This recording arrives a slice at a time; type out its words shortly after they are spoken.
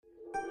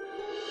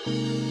Welcome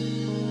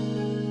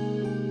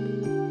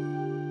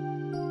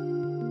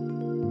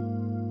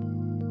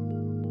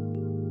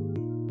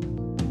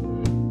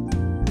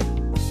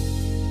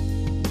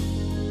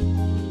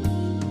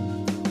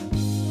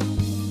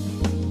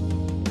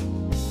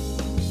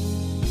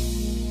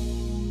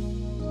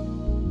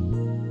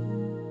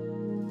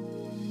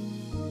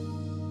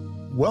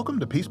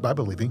to Peace by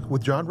Believing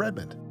with Jon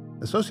Redmond,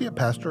 Associate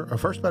Pastor of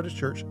First Baptist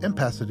Church in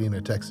Pasadena,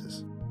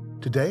 Texas.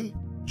 Today,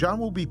 Jon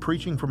will be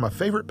preaching from my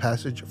favorite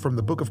passage from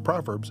the book of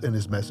Proverbs in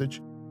his message,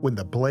 When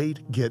the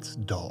Blade Gets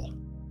Dull.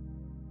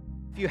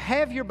 If you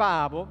have your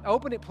Bible,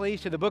 open it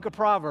please to the book of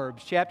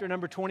Proverbs, chapter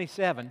number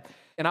 27.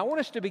 And I want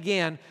us to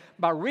begin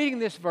by reading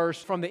this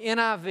verse from the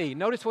NIV.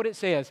 Notice what it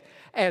says.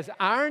 As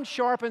iron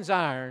sharpens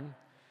iron,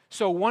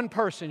 so one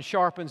person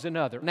sharpens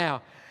another.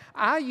 Now,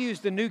 I use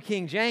the New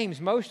King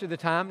James most of the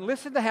time.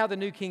 Listen to how the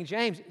New King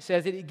James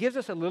says it. It gives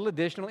us a little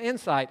additional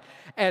insight.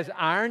 As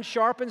iron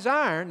sharpens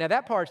iron, now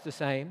that part's the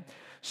same,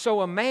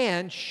 so a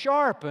man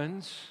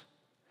sharpens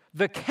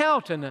the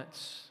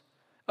countenance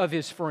of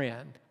his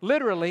friend.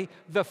 Literally,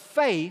 the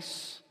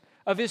face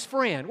of his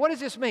friend. What does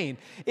this mean?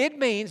 It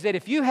means that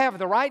if you have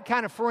the right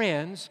kind of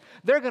friends,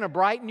 they're going to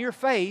brighten your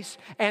face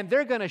and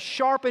they're going to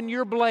sharpen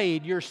your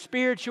blade, your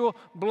spiritual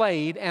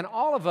blade. And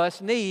all of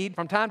us need,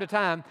 from time to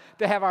time,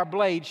 to have our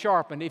blade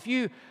sharpened. If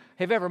you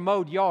have ever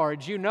mowed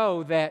yards, you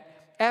know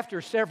that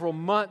after several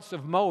months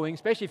of mowing,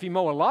 especially if you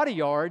mow a lot of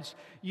yards,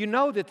 you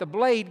know that the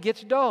blade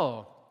gets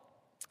dull.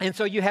 And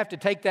so you have to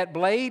take that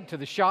blade to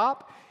the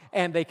shop,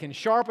 and they can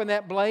sharpen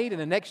that blade, and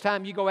the next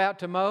time you go out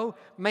to mow,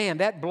 man,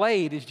 that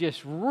blade is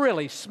just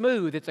really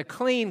smooth. It's a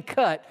clean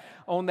cut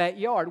on that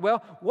yard.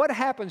 Well, what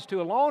happens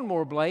to a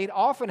lawnmower blade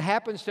often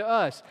happens to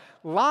us.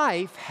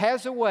 Life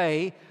has a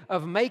way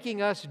of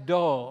making us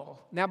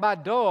dull. Now, by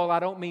dull, I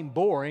don't mean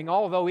boring,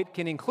 although it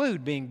can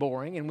include being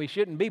boring, and we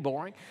shouldn't be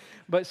boring,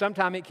 but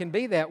sometimes it can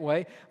be that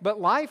way.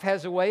 But life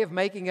has a way of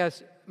making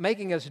us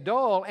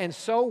dull, and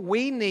so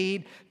we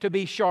need to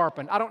be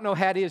sharpened. I don't know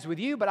how it is with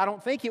you, but I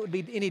don't think it would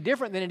be any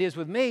different than it is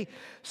with me.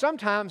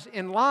 Sometimes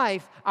in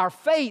life, our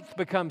faith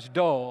becomes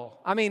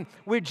dull. I mean,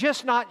 we're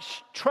just not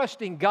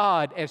trusting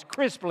God as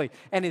crisply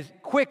and as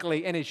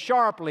quickly and as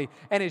sharply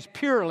and as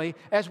purely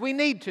as we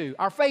need to.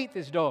 Our faith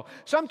is dull.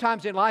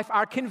 Sometimes in life,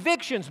 our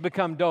convictions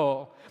become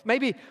dull.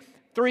 Maybe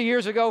 3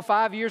 years ago,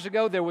 5 years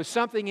ago, there was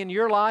something in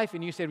your life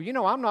and you said, well, you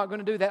know, I'm not going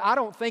to do that. I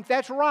don't think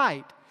that's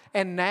right.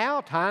 And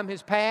now time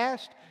has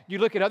passed. You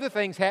look at other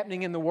things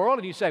happening in the world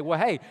and you say, well,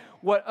 hey,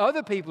 what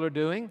other people are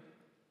doing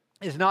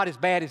is not as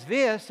bad as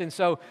this, and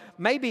so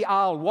maybe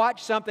I'll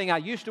watch something I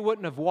used to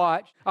wouldn't have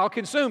watched. I'll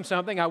consume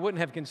something I wouldn't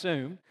have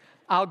consumed.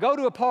 I'll go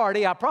to a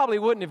party I probably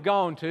wouldn't have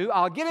gone to.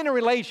 I'll get in a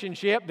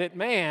relationship that,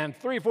 man,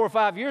 3, 4,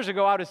 5 years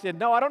ago I would have said,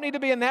 no, I don't need to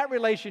be in that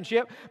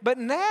relationship. But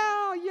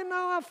now, you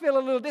know, I feel a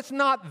little, it's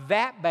not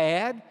that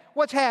bad.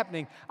 What's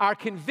happening? Our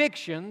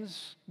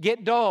convictions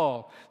get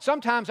dull.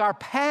 Sometimes our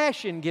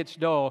passion gets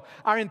dull.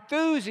 Our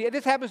enthusiasm,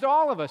 this happens to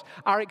all of us.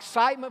 Our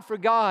excitement for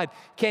God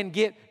can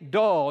get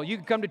dull. You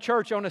can come to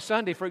church on a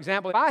Sunday, for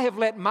example. I have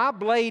let my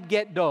blade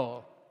get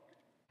dull.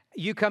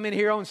 You come in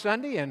here on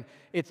Sunday and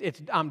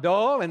I'm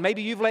dull, and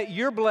maybe you've let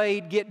your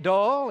blade get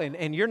dull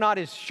and you're not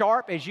as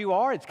sharp as you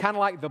are. It's kind of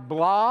like the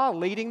blah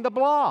leading the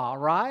blah,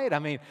 right? I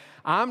mean,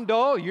 I'm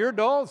dull, you're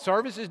dull,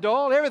 service is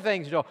dull,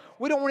 everything's dull.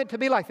 We don't want it to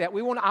be like that.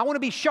 I want to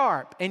be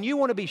sharp, and you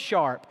want to be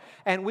sharp,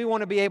 and we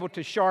want to be able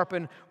to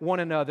sharpen one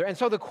another. And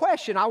so the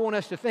question I want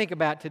us to think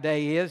about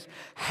today is,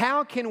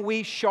 how can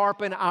we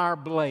sharpen our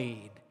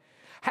blade?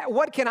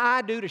 What can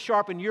I do to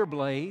sharpen your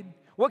blade?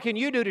 What can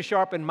you do to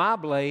sharpen my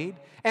blade?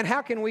 And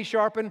how can we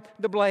sharpen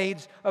the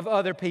blades of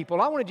other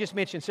people? I want to just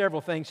mention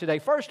several things today.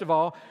 First of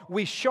all,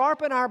 we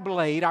sharpen our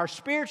blade, our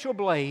spiritual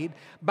blade,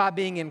 by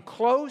being in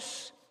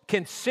close,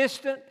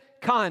 consistent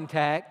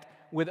contact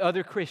with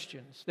other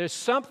Christians. There's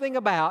something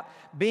about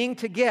being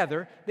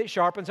together that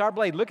sharpens our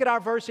blade. Look at our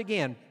verse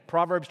again,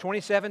 Proverbs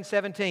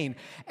 27:17.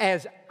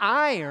 As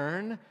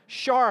iron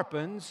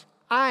sharpens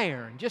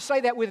iron. Just say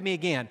that with me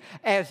again.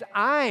 As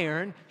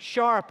iron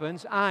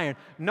sharpens iron.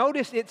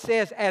 Notice it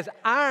says as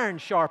iron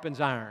sharpens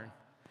iron.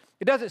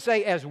 It doesn't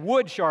say as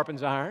wood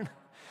sharpens iron,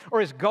 or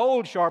as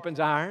gold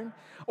sharpens iron,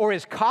 or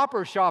as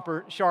copper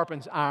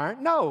sharpens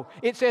iron. No,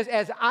 it says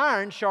as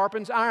iron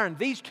sharpens iron.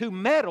 These two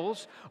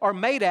metals are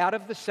made out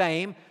of the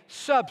same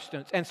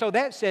substance. And so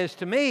that says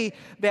to me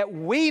that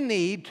we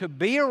need to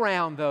be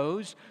around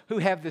those who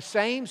have the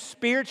same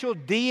spiritual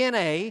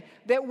DNA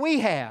that we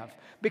have.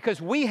 Because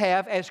we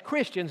have, as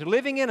Christians,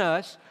 living in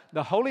us,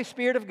 the Holy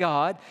Spirit of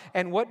God.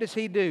 And what does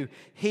He do?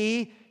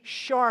 He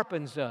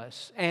sharpens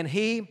us. And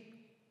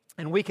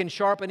we can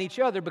sharpen each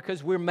other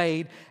because we're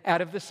made out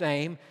of the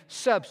same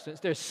substance.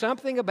 There's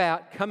something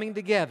about coming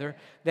together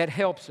that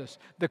helps us.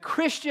 The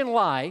Christian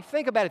life,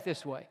 think about it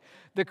this way.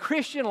 The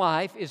Christian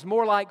life is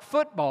more like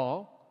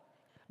football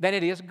than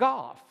it is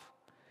golf.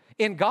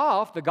 In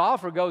golf, the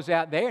golfer goes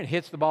out there and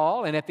hits the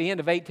ball, and at the end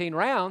of 18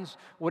 rounds,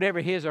 whatever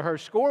his or her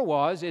score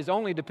was is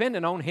only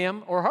dependent on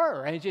him or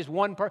her, and it's just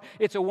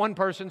it's a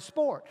one-person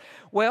sport.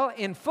 Well,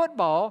 in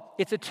football,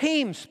 it's a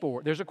team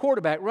sport. There's a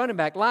quarterback, running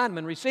back,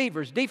 lineman,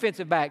 receivers,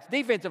 defensive backs,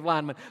 defensive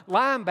linemen,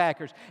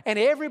 linebackers, and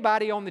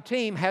everybody on the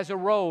team has a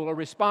role, a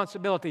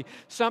responsibility,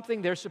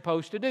 something they're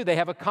supposed to do. They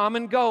have a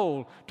common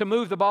goal to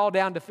move the ball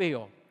down the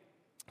field,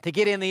 to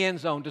get in the end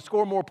zone, to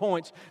score more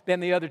points than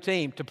the other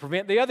team, to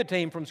prevent the other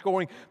team from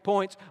scoring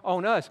points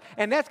on us.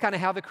 And that's kind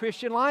of how the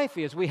Christian life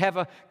is. We have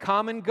a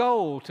common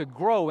goal to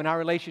grow in our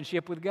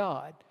relationship with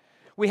God.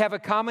 We have a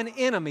common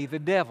enemy, the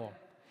devil.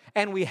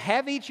 And we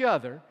have each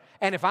other.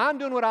 And if I'm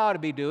doing what I ought to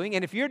be doing,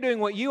 and if you're doing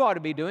what you ought to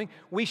be doing,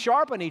 we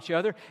sharpen each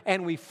other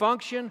and we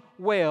function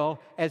well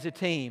as a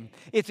team.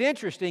 It's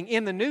interesting,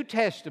 in the New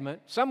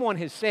Testament, someone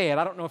has said,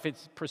 I don't know if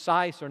it's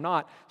precise or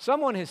not,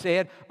 someone has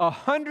said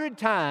 100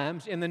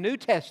 times in the New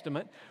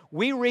Testament,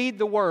 we read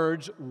the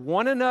words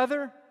one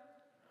another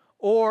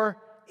or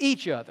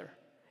each other.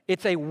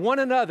 It's a one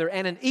another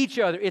and an each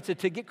other.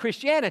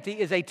 Christianity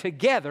is a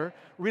together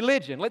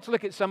religion. Let's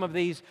look at some of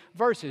these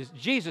verses.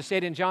 Jesus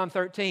said in John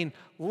 13,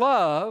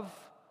 love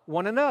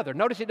one another.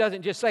 Notice it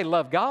doesn't just say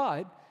love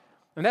God,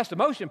 and that's the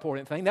most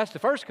important thing. That's the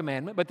first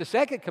commandment. But the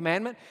second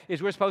commandment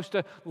is we're supposed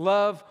to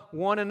love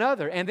one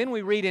another. And then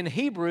we read in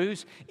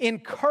Hebrews,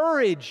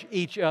 encourage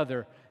each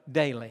other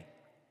daily.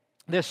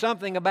 There's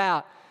something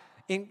about,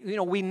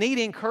 we need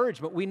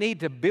encouragement. We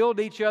need to build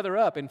each other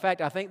up. In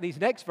fact, I think these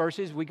next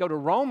verses, we go to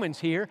Romans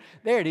here.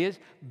 There it is.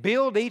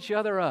 Build each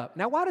other up.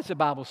 Now, why does the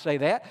Bible say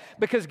that?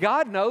 Because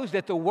God knows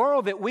that the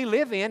world that we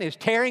live in is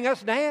tearing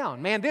us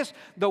down. Man,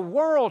 the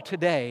world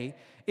today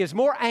is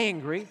more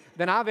angry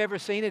than I've ever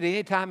seen at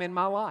any time in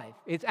my life.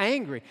 It's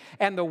angry.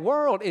 And the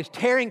world is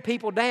tearing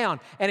people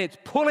down, and it's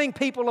pulling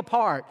people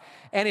apart,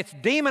 and it's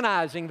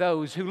demonizing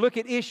those who look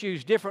at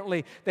issues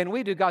differently than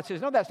we do. God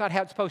says, no, that's not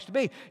how it's supposed to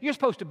be. You're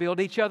supposed to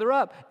build each other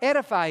up,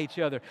 edify each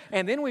other.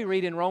 And then we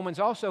read in Romans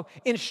also,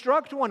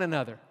 instruct one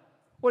another.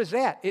 What is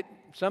that?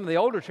 Some of the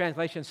older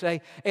translations say,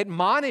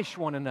 admonish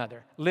one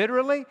another.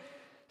 Literally,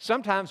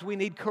 sometimes we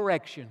need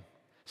correction.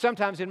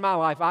 Sometimes in my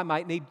life, I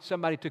might need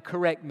somebody to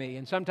correct me.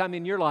 And sometime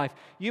in your life,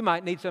 you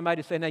might need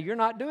somebody to say, now, you're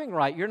not doing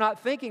right. You're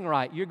not thinking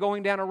right. You're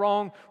going down a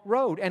wrong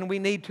road. And we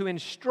need to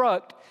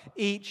instruct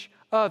each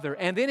other.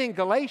 And then in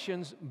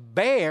Galatians,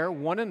 bear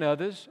one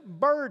another's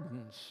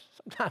burdens.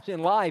 Sometimes in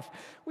life,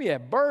 we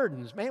have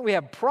burdens, man. We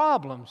have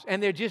problems,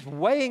 and they're just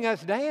weighing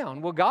us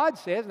down. Well, God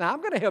says, now, I'm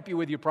going to help you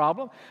with your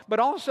problem,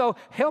 but also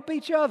help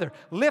each other.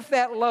 Lift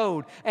that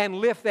load and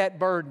lift that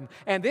burden.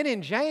 And then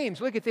in James,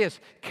 look at this.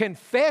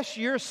 Confess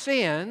your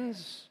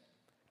sins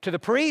to the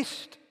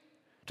priest,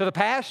 to the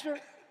pastor.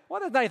 Well,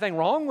 there's not anything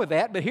wrong with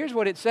that, but here's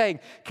what it's saying.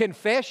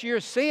 Confess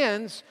your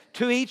sins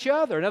to each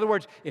other. In other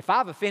words, if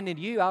I've offended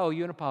you, I owe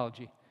you an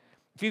apology.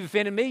 If you've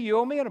offended me, you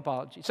owe me an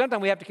apology.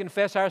 Sometimes we have to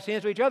confess our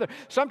sins to each other.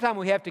 Sometimes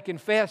we have to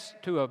confess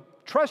to a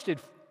trusted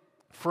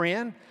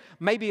friend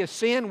maybe a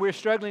sin we're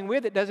struggling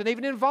with that doesn't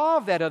even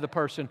involve that other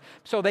person,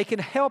 so they can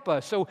help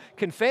us. So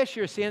confess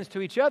your sins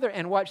to each other,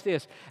 and watch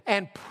this,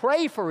 and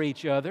pray for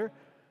each other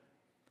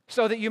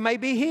so that you may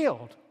be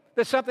healed.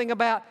 There's something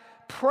about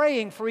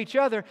praying for each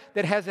other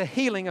that has a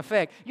healing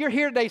effect. You're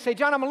here today, say,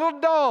 John, I'm a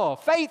little dull.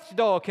 Faith's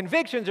dull.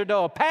 Convictions are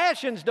dull.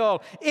 Passion's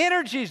dull.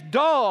 Energy's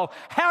dull.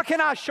 How can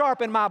I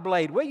sharpen my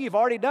blade? Well, you've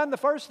already done the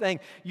first thing.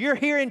 You're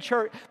here in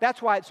church.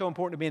 That's why it's so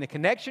important to be in a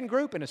connection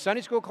group, in a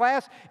Sunday school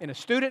class, in a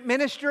student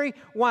ministry.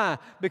 Why?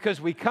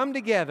 Because we come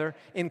together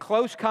in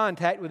close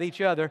contact with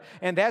each other,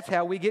 and that's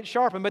how we get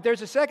sharpened. But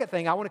there's a second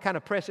thing. I want to kind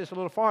of press this a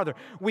little farther.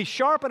 We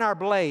sharpen our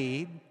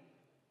blade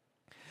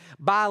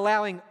by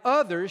allowing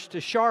others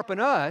to sharpen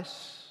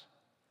us,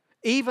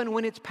 even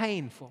when it's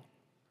painful.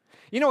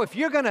 You know, if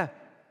you're going to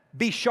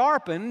be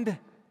sharpened,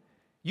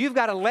 you've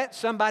got to let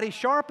somebody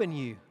sharpen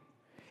you.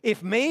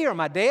 If me or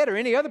my dad or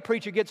any other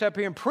preacher gets up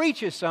here and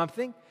preaches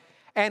something,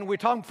 and we're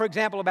talking, for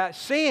example, about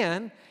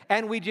sin,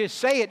 and we just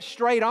say it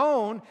straight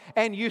on,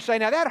 and you say,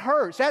 now that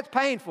hurts, that's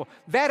painful,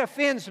 that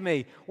offends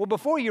me. Well,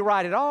 before you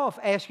write it off,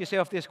 ask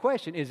yourself this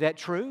question: is that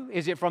true?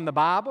 Is it from the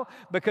Bible?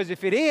 Because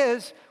if it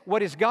is,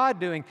 what is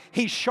God doing?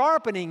 He's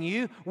sharpening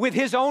you with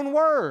His own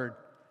Word.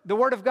 The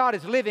Word of God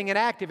is living and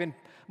active and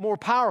more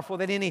powerful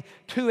than any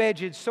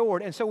two-edged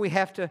sword. And so we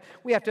have to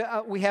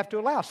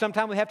allow.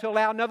 Sometimes we have to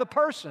allow another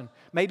person,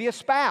 maybe a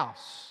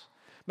spouse,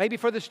 maybe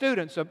for the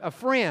students, a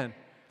friend,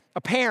 a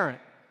parent,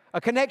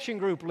 a connection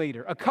group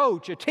leader, a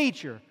coach, a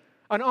teacher,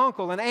 an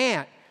uncle, an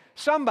aunt,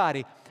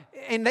 somebody,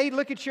 and they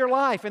look at your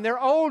life, and they're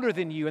older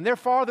than you, and they're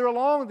farther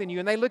along than you,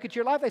 and they look at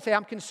your life, they say,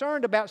 I'm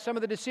concerned about some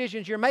of the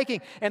decisions you're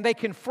making, and they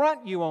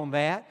confront you on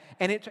that,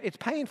 and it's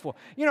painful.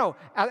 You know,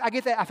 I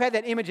get that. I've had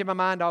that image in my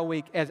mind all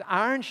week, as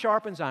iron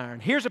sharpens iron.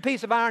 Here's a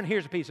piece of iron,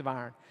 here's a piece of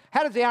iron.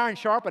 How does the iron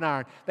sharpen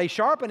iron? They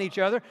sharpen each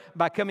other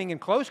by coming in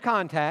close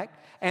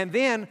contact and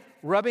then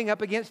rubbing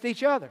up against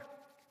each other.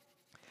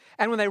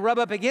 And when they rub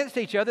up against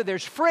each other,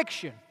 there's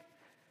friction.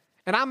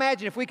 And I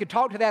imagine if we could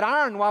talk to that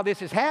iron while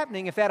this is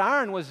happening, if that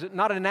iron was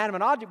not an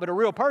inanimate object but a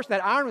real person,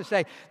 that iron would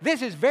say,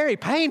 this is very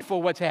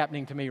painful what's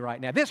happening to me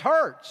right now. This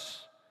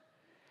hurts.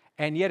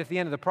 And yet at the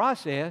end of the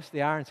process,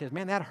 the iron says,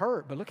 man, that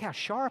hurt, but look how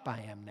sharp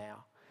I am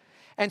now.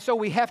 And so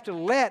we have to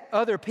let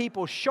other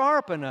people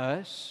sharpen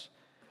us,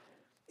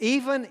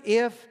 even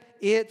if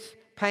it's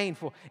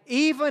painful,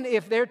 even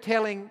if they're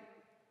telling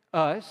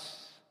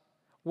us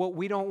what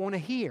we don't want to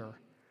hear,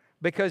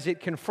 because it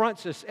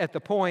confronts us at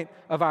the point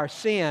of our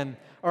sin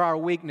or our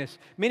weakness.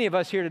 Many of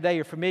us here today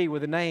are familiar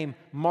with the name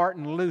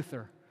Martin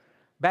Luther.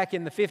 Back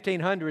in the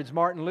 1500s,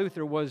 Martin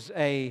Luther was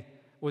a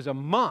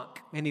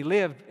monk, and he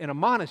lived in a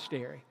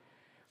monastery.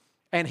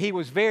 And he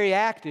was very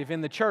active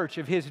in the church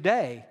of his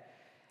day.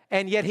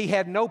 And yet he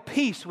had no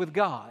peace with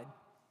God.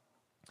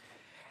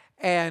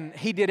 And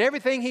he did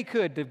everything he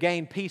could to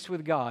gain peace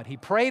with God. He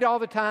prayed all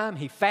the time.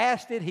 He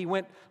fasted. He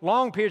went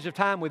long periods of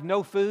time with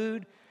no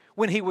food.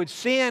 When he would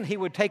sin, he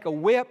would take a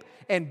whip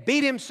and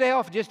beat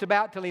himself just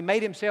about till he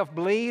made himself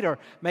bleed, or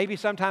maybe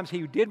sometimes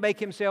he did make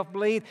himself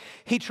bleed.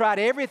 He tried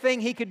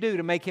everything he could do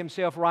to make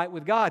himself right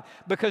with God,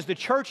 because the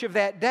church of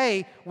that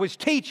day was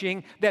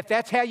teaching that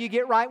that's how you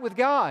get right with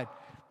God.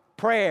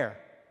 Prayer,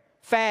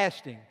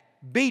 fasting,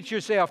 beat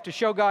yourself to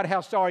show God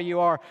how sorry you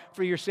are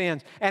for your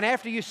sins. And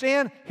after you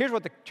sin, here's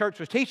what the church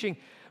was teaching: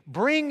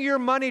 bring your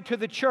money to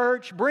the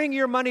church, bring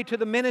your money to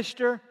the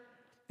minister.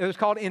 It was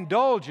called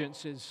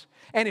indulgences.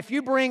 And if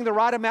you bring the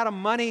right amount of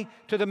money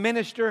to the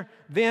minister,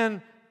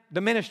 then the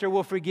minister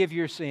will forgive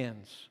your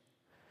sins.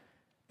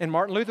 And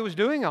Martin Luther was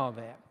doing all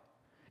that.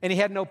 And he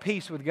had no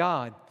peace with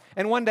God.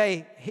 And one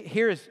day,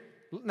 you're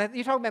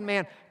talking about a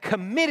man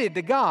committed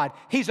to God.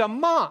 He's a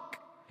monk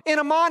in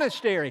a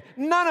monastery.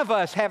 None of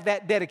us have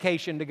that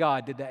dedication to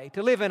God today,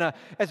 to live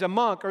as a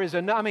monk or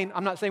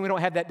I'm not saying we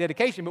don't have that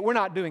dedication, but we're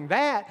not doing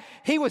that.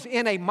 He was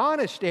in a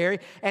monastery,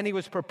 and he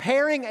was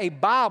preparing a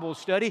Bible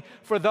study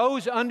for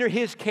those under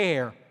his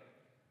care.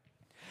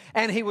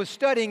 And he was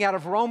studying out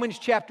of Romans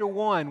chapter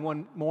 1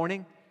 one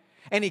morning,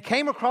 and he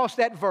came across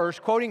that verse,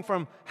 quoting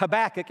from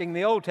Habakkuk in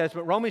the Old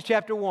Testament, Romans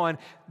chapter 1,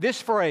 this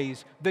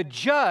phrase, "The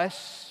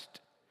just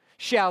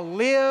shall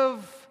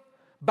live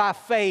by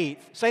faith."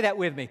 Say that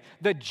with me.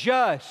 The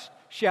just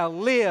shall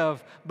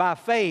live by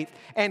faith.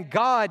 And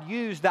God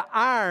used the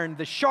iron,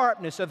 the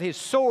sharpness of His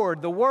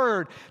sword, the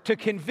Word, to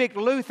convict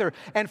Luther.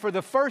 And for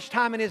the first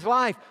time in his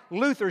life,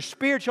 Luther's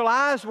spiritual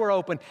eyes were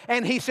open.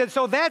 And he said,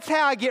 so that's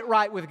how I get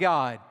right with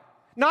God.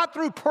 Not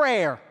through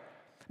prayer,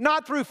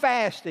 not through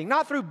fasting,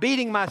 not through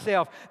beating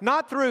myself,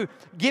 not through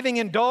giving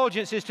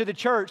indulgences to the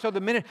church. So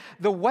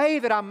the way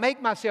that I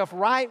make myself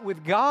right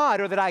with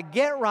God, or that I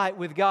get right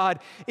with God,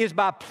 is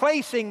by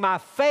placing my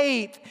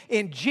faith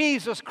in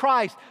Jesus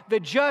Christ. The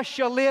just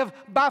shall live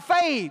by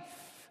faith.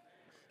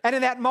 And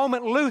in that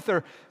moment,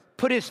 Luther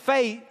put his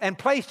faith and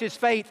placed his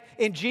faith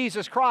in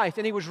Jesus Christ,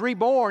 and he was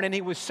reborn and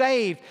he was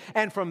saved.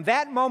 And from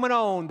that moment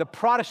on, the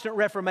Protestant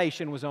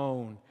Reformation was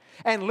on.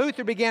 And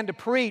Luther began to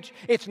preach,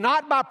 it's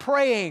not by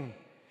praying.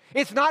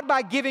 It's not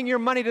by giving your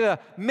money to the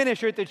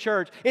minister at the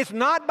church. It's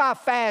not by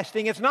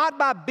fasting. It's not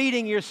by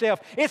beating yourself.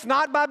 It's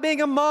not by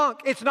being a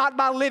monk. It's not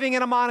by living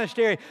in a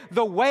monastery.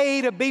 The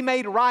way to be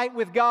made right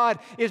with God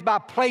is by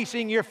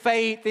placing your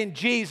faith in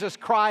Jesus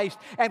Christ.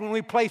 And when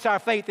we place our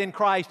faith in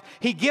Christ,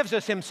 He gives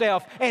us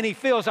Himself and He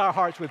fills our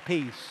hearts with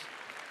peace.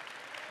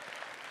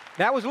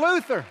 That was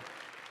Luther.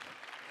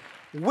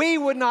 We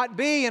would not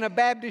be in a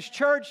Baptist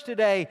church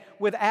today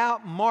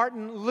without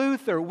Martin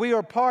Luther. We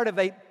are part of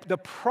the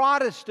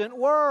Protestant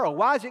world.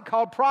 Why is it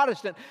called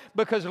Protestant?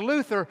 Because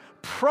Luther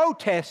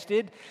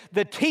protested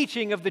the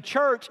teaching of the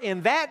church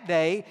in that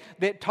day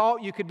that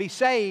taught you could be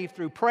saved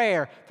through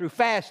prayer, through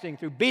fasting,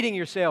 through beating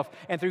yourself,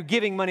 and through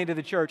giving money to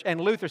the church. And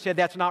Luther said,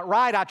 that's not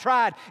right. I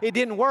tried. It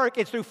didn't work.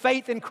 It's through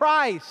faith in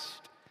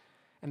Christ.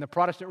 And the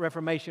Protestant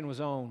Reformation was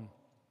on.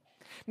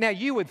 Now,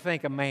 you would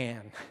think a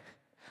man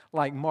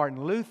like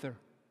Martin Luther,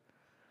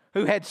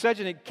 who had such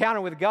an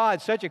encounter with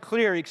God, such a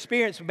clear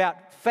experience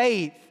about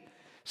faith,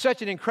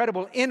 such an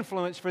incredible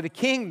influence for the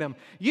kingdom,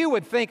 you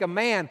would think a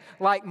man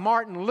like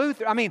Martin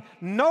Luther,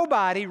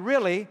 nobody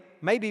really,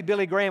 maybe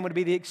Billy Graham would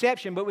be the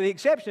exception, but with the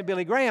exception of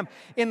Billy Graham,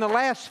 in the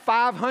last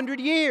 500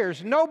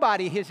 years,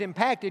 nobody has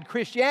impacted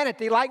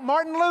Christianity like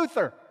Martin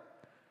Luther.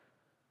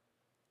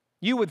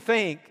 You would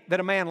think that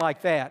a man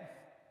like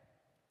that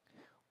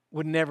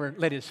would never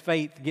let his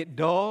faith get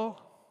dull,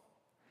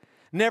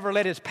 never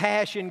let his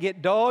passion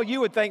get dull.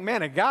 You would think,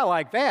 man, a guy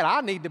like that,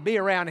 I need to be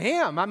around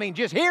him.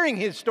 Just hearing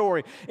his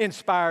story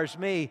inspires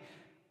me.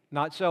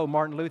 Not so.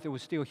 Martin Luther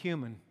was still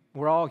human.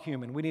 We're all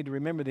human. We need to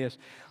remember this.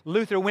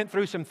 Luther went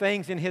through some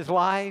things in his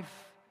life,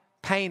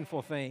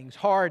 painful things,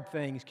 hard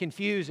things,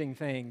 confusing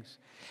things.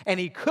 And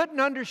he couldn't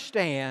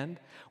understand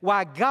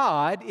why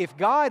God, if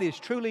God is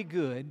truly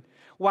good,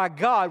 why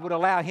God would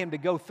allow him to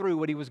go through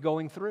what he was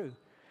going through.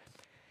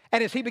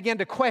 And as he began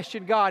to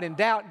question God and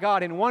doubt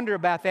God and wonder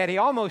about that, he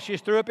almost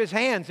just threw up his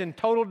hands in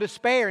total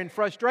despair and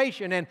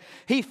frustration, and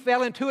he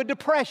fell into a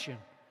depression.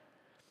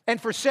 And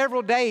for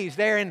several days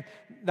there in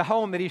the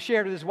home that he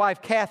shared with his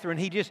wife, Catherine,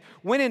 he just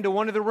went into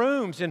one of the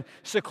rooms and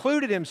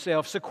secluded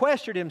himself,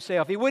 sequestered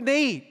himself. He wouldn't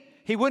eat.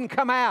 He wouldn't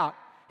come out.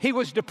 He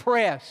was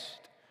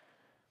depressed.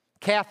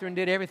 Catherine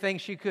did everything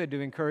she could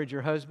to encourage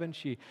her husband.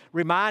 She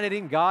reminded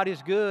him, God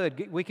is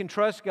good. We can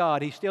trust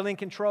God. He's still in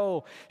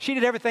control. She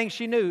did everything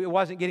she knew. It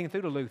wasn't getting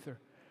through to Luther.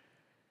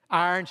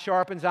 Iron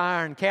sharpens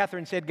iron.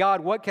 Catherine said, God,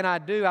 what can I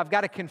do? I've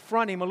got to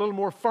confront him a little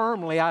more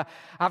firmly.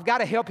 I've got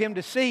to help him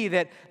to see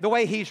that the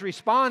way he's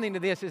responding to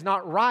this is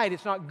not right.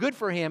 It's not good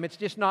for him. It's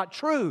just not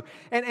true.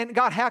 And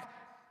God,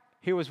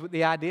 here was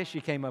the idea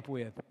she came up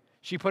with.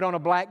 She put on a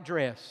black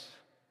dress.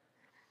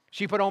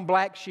 She put on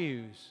black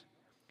shoes.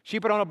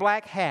 She put on a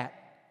black hat.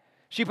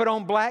 She put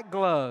on black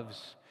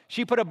gloves.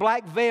 She put a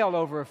black veil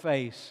over her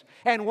face.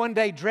 And one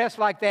day, dressed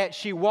like that,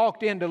 she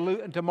walked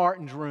into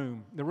Martin's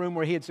room, the room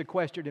where he had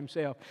sequestered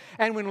himself.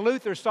 And when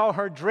Luther saw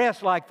her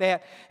dressed like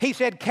that, he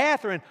said,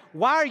 Catherine,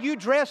 why are you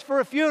dressed for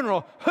a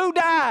funeral? Who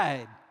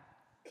died?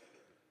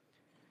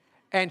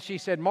 And she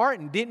said,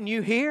 Martin, didn't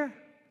you hear?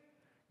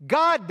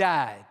 God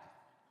died.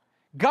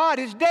 God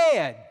is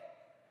dead.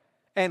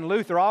 And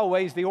Luther,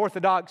 always the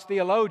Orthodox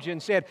theologian,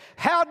 said,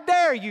 how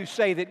dare you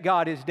say that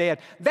God is dead?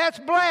 That's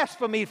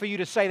blasphemy for you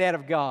to say that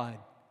of God.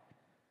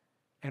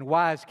 And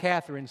wise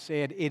Catherine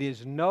said, it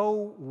is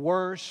no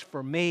worse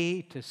for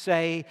me to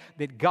say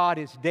that God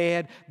is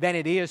dead than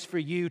it is for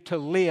you to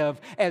live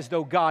as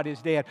though God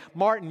is dead.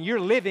 Martin, you're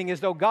living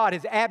as though God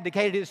has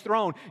abdicated His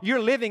throne.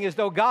 You're living as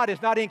though God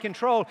is not in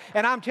control.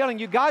 And I'm telling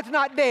you, God's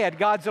not dead,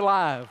 God's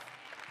alive.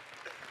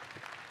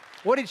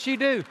 What did she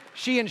do?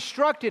 She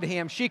instructed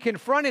him. She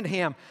confronted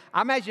him.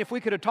 I imagine if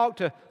we could have talked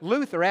to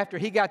Luther after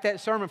he got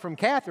that sermon from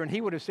Catherine, he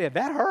would have said,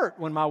 that hurt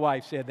when my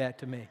wife said that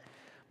to me.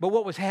 But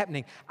what was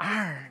happening?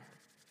 Iron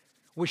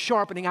was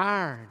sharpening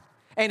iron.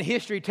 And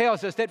history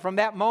tells us that from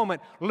that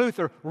moment,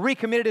 Luther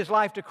recommitted his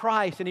life to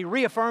Christ and he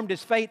reaffirmed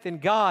his faith in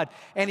God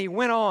and he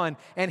went on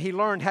and he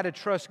learned how to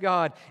trust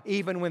God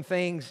even when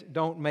things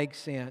don't make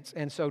sense.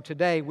 And so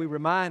today we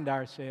remind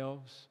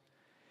ourselves,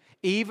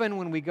 even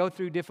when we go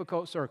through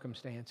difficult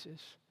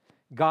circumstances,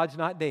 God's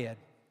not dead.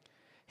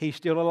 He's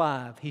still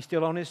alive. He's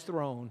still on His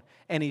throne.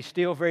 And He's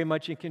still very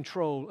much in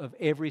control of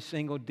every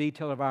single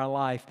detail of our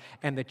life.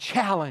 And the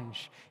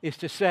challenge is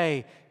to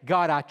say,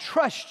 God, I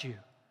trust You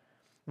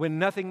when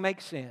nothing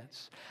makes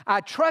sense.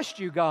 I trust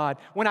You, God,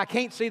 when I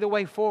can't see the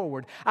way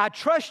forward. I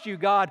trust You,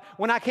 God,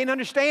 when I can't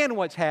understand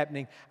what's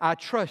happening. I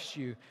trust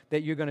You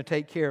that You're going to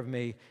take care of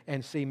me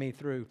and see me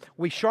through.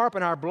 We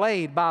sharpen our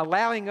blade by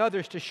allowing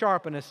others to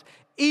sharpen us,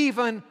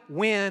 even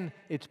when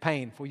it's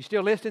painful. You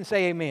still listening?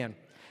 Say amen.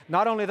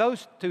 Not only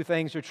those two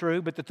things are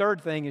true, but the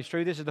third thing is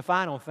true. This is the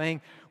final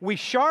thing. We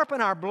sharpen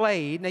our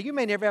blade. Now, you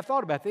may never have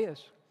thought about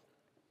this.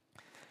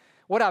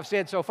 What I've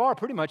said so far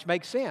pretty much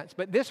makes sense,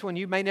 but this one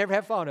you may never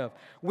have thought of.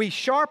 We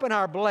sharpen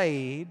our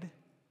blade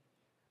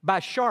by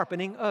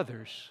sharpening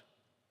others.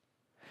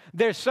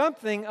 There's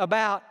something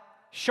about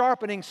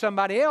sharpening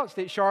somebody else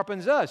that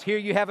sharpens us. Here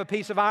you have a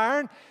piece of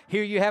iron.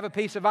 Here you have a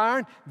piece of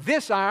iron.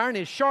 This iron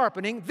is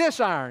sharpening this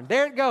iron.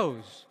 There it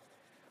goes.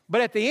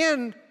 But at the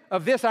end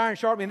of this iron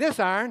sharpening this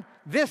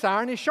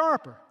iron is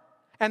sharper.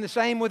 And the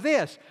same with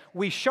this.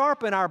 We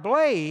sharpen our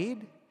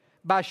blade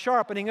by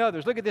sharpening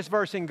others. Look at this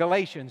verse in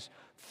Galatians.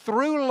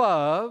 Through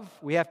love,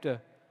 we have to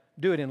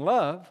do it in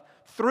love.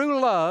 Through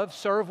love,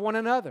 serve one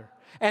another.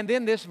 And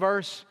then this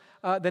verse,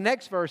 the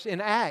next verse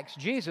in Acts,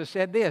 Jesus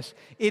said this,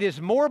 it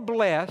is more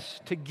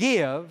blessed to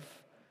give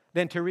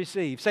than to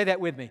receive. Say that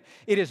with me.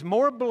 It is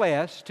more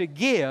blessed to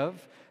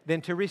give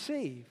than to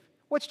receive.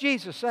 What's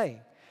Jesus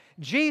saying?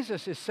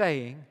 Jesus is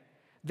saying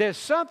there's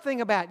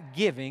something about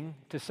giving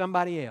to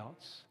somebody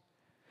else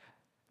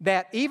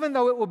that even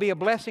though it will be a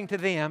blessing to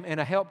them and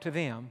a help to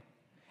them,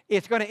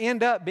 it's going to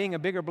end up being a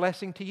bigger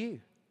blessing to you.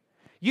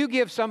 You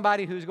give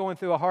somebody who's going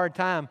through a hard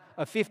time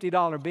a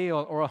 $50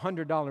 bill or a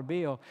 $100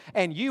 bill,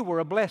 and you were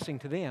a blessing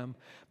to them.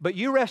 But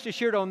you rest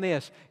assured on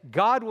this,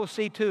 God will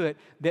see to it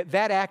that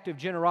that act of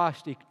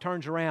generosity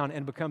turns around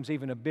and becomes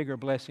even a bigger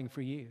blessing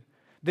for you.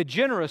 The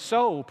generous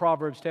soul,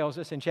 Proverbs tells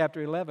us in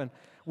chapter 11,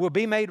 will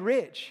be made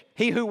rich.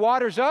 He who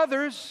waters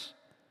others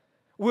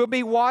will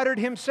be watered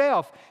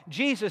himself.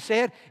 Jesus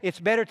said it's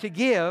better to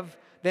give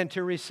than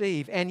to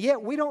receive. And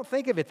yet we don't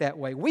think of it that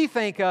way. We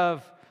think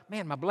of,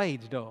 man, my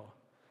blade's dull.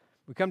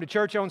 We come to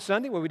church on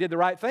Sunday where we did the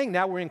right thing.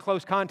 Now we're in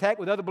close contact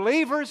with other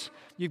believers.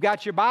 You've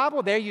got your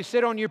Bible. There you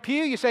sit on your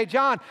pew. You say,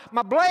 John,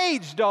 my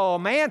blade's dull,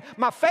 man.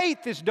 My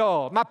faith is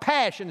dull. My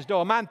passion's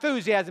dull. My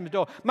enthusiasm is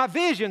dull. My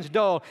vision's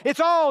dull. It's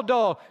all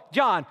dull.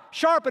 John,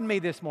 sharpen me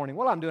this morning.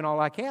 Well, I'm doing all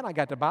I can. I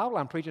got the Bible.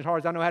 I'm preaching as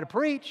hard as I know how to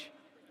preach.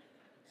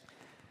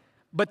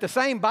 But the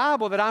same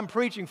Bible that I'm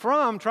preaching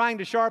from, trying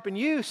to sharpen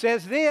you,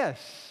 says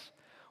this.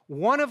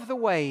 One of the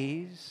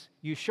ways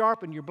you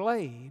sharpen your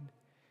blade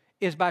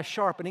is by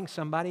sharpening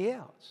somebody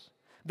else.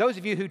 Those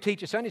of you who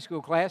teach a Sunday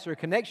school class or a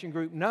connection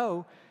group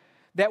know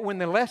that when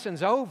the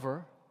lesson's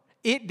over,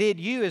 it did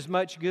you as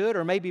much good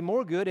or maybe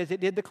more good as it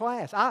did the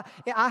class. I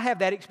have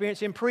that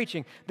experience in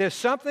preaching. There's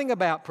something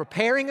about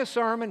preparing a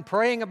sermon,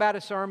 praying about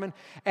a sermon,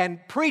 and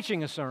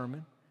preaching a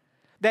sermon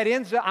that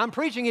ends up, I'm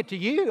preaching it to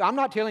you. I'm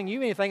not telling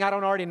you anything I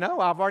don't already know.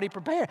 I've already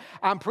prepared.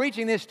 I'm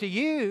preaching this to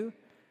you,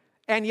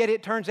 and yet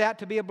it turns out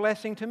to be a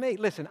blessing to me.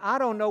 Listen, I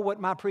don't know what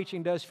my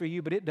preaching does for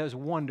you, but it does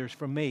wonders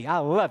for me. I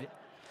love it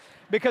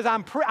because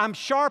I'm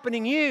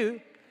sharpening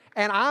you,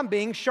 and I'm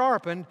being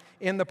sharpened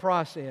in the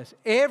process.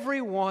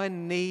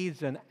 Everyone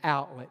needs an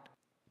outlet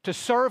to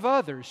serve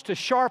others, to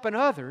sharpen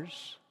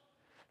others,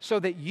 so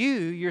that you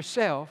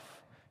yourself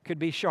could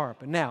be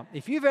sharpened. Now,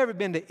 if you've ever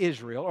been to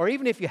Israel, or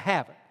even if you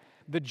haven't,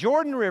 the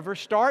Jordan River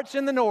starts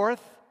in the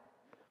north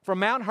from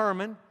Mount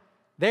Hermon.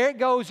 There it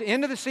goes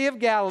into the Sea of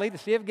Galilee. The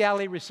Sea of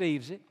Galilee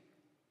receives it.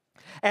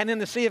 And then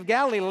the Sea of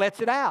Galilee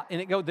lets it out.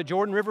 And the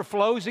Jordan River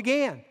flows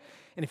again.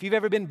 And if you've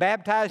ever been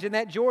baptized in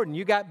that Jordan,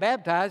 you got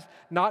baptized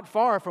not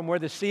far from where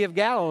the Sea of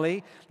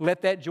Galilee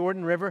let that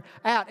Jordan River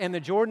out. And the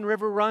Jordan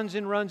River runs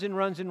and runs and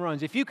runs and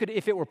runs. If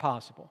it were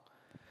possible,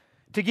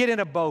 to get in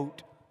a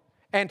boat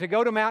and to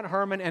go to Mount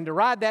Hermon and to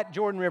ride that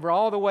Jordan River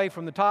all the way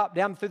from the top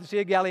down through the Sea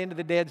of Galilee into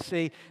the Dead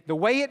Sea, the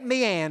way it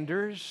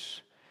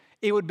meanders,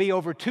 it would be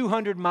over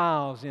 200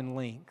 miles in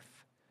length.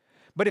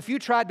 But if you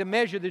tried to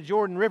measure the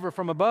Jordan River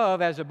from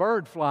above as a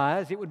bird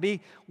flies, it would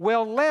be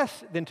well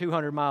less than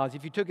 200 miles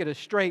if you took it a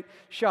straight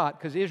shot,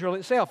 because Israel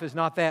itself is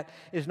not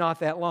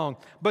that long.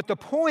 But the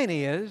point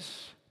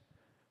is,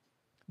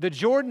 the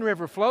Jordan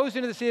River flows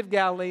into the Sea of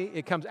Galilee.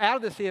 It comes out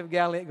of the Sea of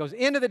Galilee. It goes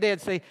into the Dead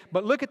Sea.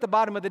 But look at the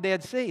bottom of the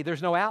Dead Sea.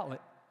 There's no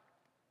outlet.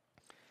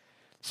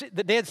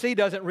 The Dead Sea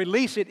doesn't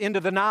release it into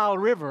the Nile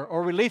River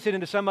or release it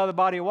into some other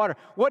body of water.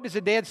 What does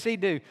the Dead Sea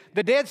do?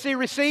 The Dead Sea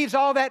receives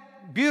all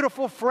that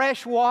beautiful,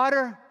 fresh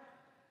water.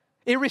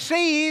 It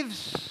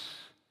receives,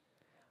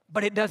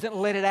 but it doesn't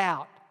let it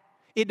out.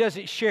 It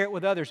doesn't share it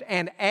with others.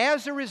 And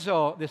as a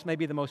result, this may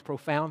be the most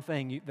profound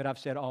thing that I've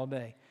said all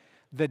day,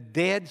 the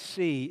Dead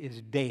Sea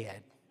is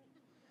dead.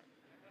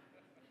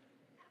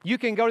 You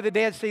can go to the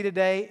Dead Sea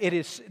today. It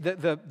is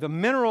the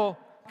mineral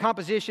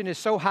composition is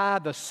so high,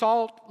 the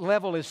salt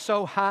level is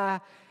so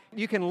high.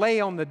 You can lay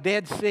on the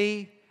Dead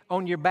Sea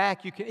on your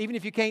back. You can, even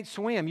if you can't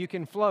swim, you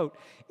can float.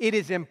 It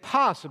is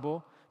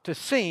impossible to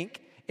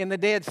sink in the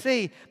Dead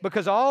Sea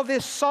because all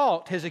this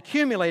salt has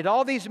accumulated,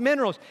 all these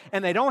minerals,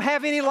 and they don't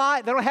have any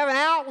light. They don't have an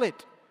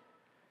outlet.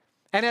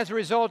 And as a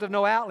result of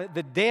no outlet,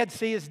 the Dead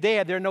Sea is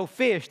dead. There are no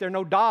fish. There are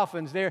no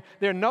dolphins.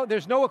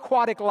 There's no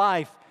aquatic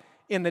life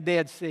in the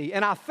Dead Sea.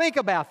 And I think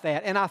about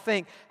that, and I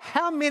think,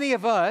 how many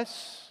of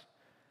us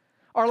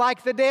are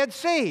like the Dead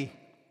Sea?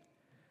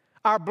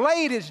 Our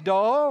blade is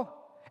dull,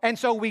 and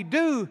so we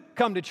do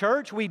come to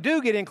church. We do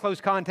get in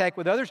close contact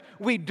with others.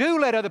 We do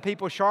let other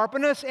people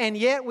sharpen us, and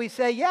yet we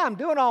say, yeah, I'm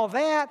doing all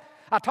that.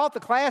 I taught the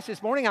class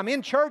this morning. I'm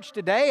in church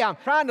today. I'm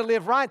trying to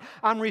live right.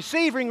 I'm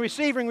receiving,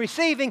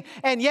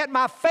 and yet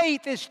my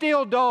faith is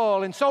still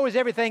dull, and so is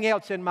everything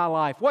else in my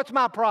life. What's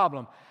my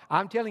problem?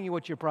 I'm telling you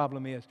what your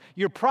problem is.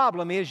 Your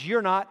problem is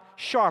you're not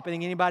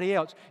sharpening anybody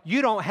else.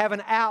 You don't have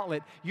an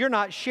outlet. You're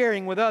not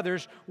sharing with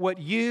others what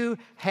you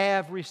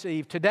have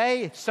received.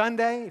 Today, it's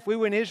Sunday. If we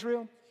were in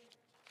Israel,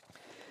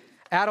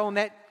 out on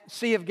that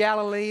Sea of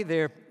Galilee,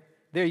 there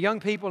are young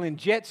people in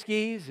jet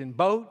skis and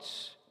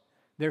boats.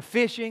 They're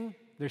fishing.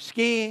 They're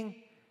skiing.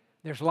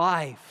 There's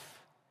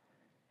life.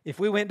 If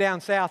we went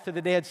down south to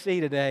the Dead Sea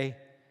today,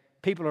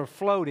 people are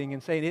floating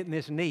and saying, isn't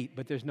this neat?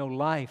 But there's no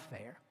life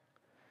there,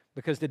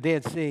 because the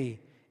Dead Sea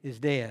is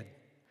dead.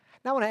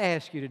 Now I want to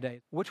ask you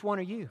today, which one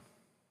are you?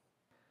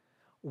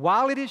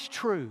 While it is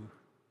true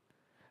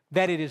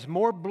that it is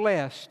more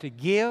blessed to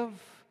give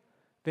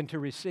than to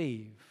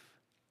receive,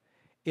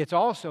 it's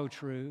also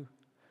true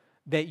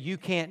that you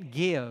can't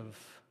give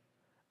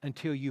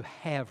until you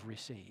have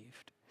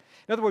received.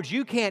 In other words,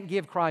 you can't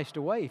give Christ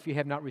away if you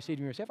have not received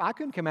Him yourself. I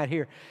couldn't come out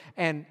here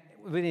and,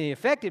 with any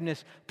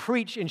effectiveness,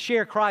 preach and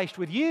share Christ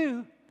with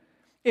you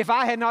if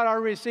I had not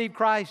already received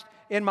Christ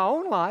in my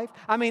own life.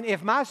 I mean,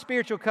 if my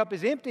spiritual cup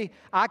is empty,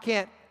 I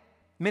can't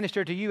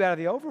minister to you out of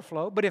the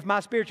overflow. But if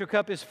my spiritual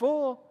cup is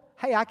full,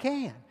 hey, I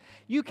can.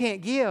 You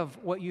can't give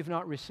what you've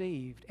not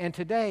received. And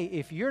today,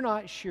 if you're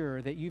not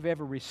sure that you've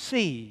ever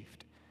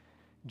received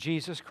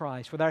Jesus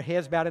Christ, with our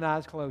heads bowed and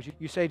eyes closed,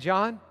 you say,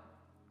 John,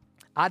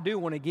 I do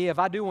want to give.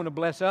 I do want to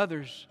bless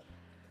others.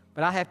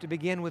 But I have to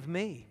begin with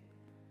me.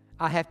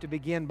 I have to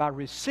begin by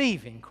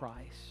receiving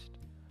Christ.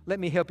 Let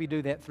me help you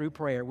do that through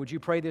prayer. Would you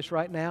pray this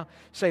right now?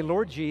 Say,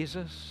 Lord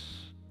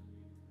Jesus,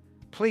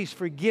 please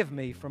forgive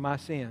me for my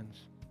sins.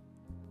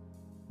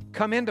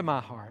 Come into my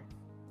heart.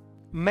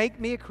 Make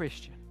me a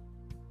Christian.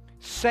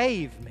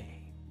 Save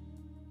me.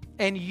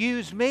 And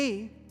use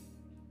me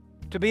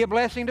to be a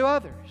blessing to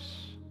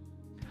others.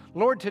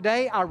 Lord,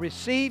 today I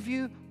receive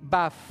you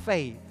by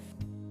faith.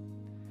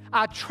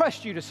 I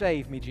trust you to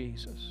save me,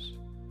 Jesus.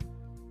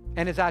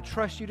 And as I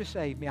trust you to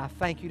save me, I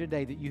thank you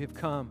today that you have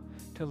come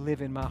to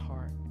live in my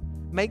heart.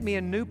 Make me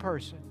a new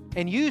person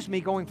and use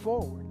me going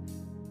forward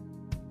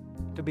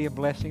to be a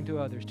blessing to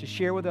others, to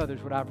share with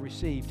others what I've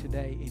received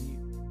today in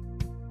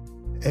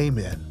you.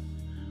 Amen.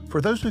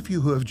 For those of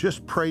you who have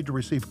just prayed to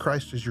receive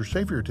Christ as your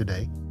Savior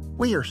today,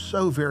 we are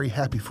so very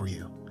happy for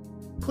you.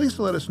 Please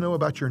let us know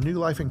about your new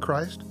life in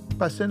Christ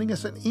by sending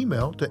us an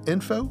email to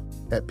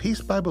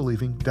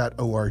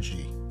info@peacebybelieving.org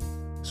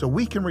so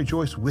we can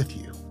rejoice with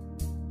you.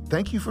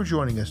 Thank you for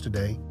joining us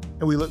today,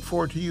 and we look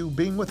forward to you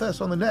being with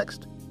us on the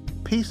next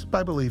Peace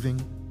by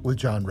Believing with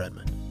Jon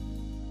Redmond.